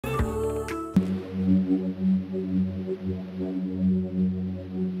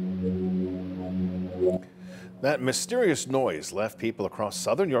That mysterious noise left people across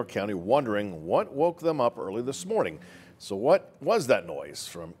southern York County wondering what woke them up early this morning. So what was that noise?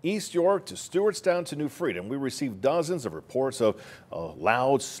 From East York to Stewartstown to New Freedom, we received dozens of reports of a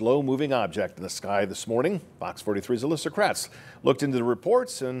loud, slow-moving object in the sky this morning. Fox 43's Alyssa Kratz looked into the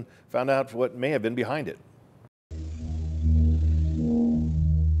reports and found out what may have been behind it.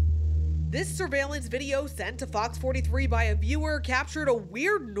 This surveillance video sent to Fox 43 by a viewer captured a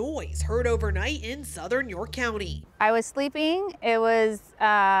weird noise heard overnight in southern York County. I was sleeping. It was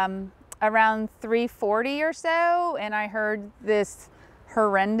around 3:40 or so, and I heard this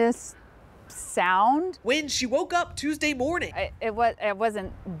horrendous sound. When she woke up Tuesday morning, I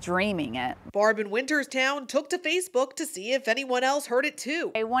wasn't dreaming it. Barb in Winterstown took to Facebook to see if anyone else heard it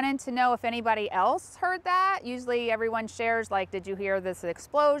too. I wanted to know if anybody else heard that. Usually everyone shares, like, did you hear this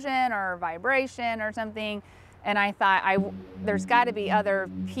explosion or vibration or something? And I thought, there's got to be other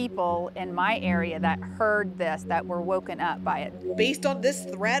people in my area that heard this, that were woken up by it. Based on this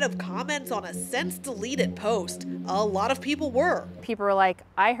thread of comments on a since deleted post, a lot of people were. People were like,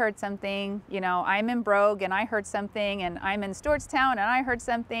 I heard something, you know, I'm in Brogue and I heard something, and I'm in Stewartstown and I heard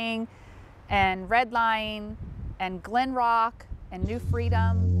something, and Red Line and Glen Rock and New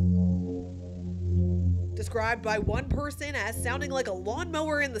Freedom. Described by one person as sounding like a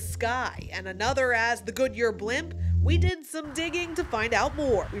lawnmower in the sky and another as the Goodyear blimp, we did some digging to find out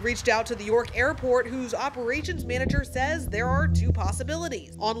more. We reached out to the York Airport, whose operations manager says there are two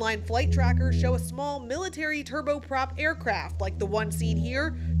possibilities. Online flight trackers show a small military turboprop aircraft like the one seen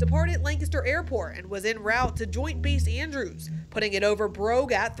here departed Lancaster Airport and was en route to Joint Base Andrews, putting it over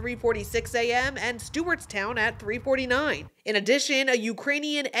Brogue at 3:46 a.m. and Stewartstown at 3:49. In addition, a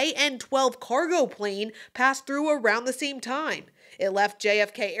Ukrainian AN-12 cargo plane passed through around the same time. It left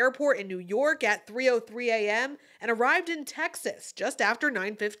JFK Airport in New York at 3:03 a.m. and arrived in Texas just after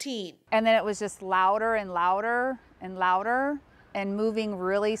 9:15. And then it was just louder and louder and louder and moving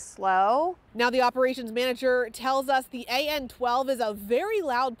really slow. Now the operations manager tells us the AN-12 is a very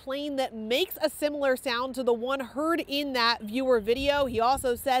loud plane that makes a similar sound to the one heard in that viewer video. He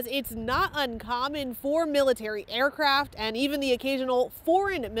also says it's not uncommon for military aircraft and even the occasional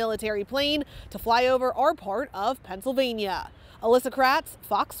foreign military plane to fly over our part of Pennsylvania. Alyssa Kratz,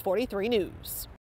 Fox 43 News.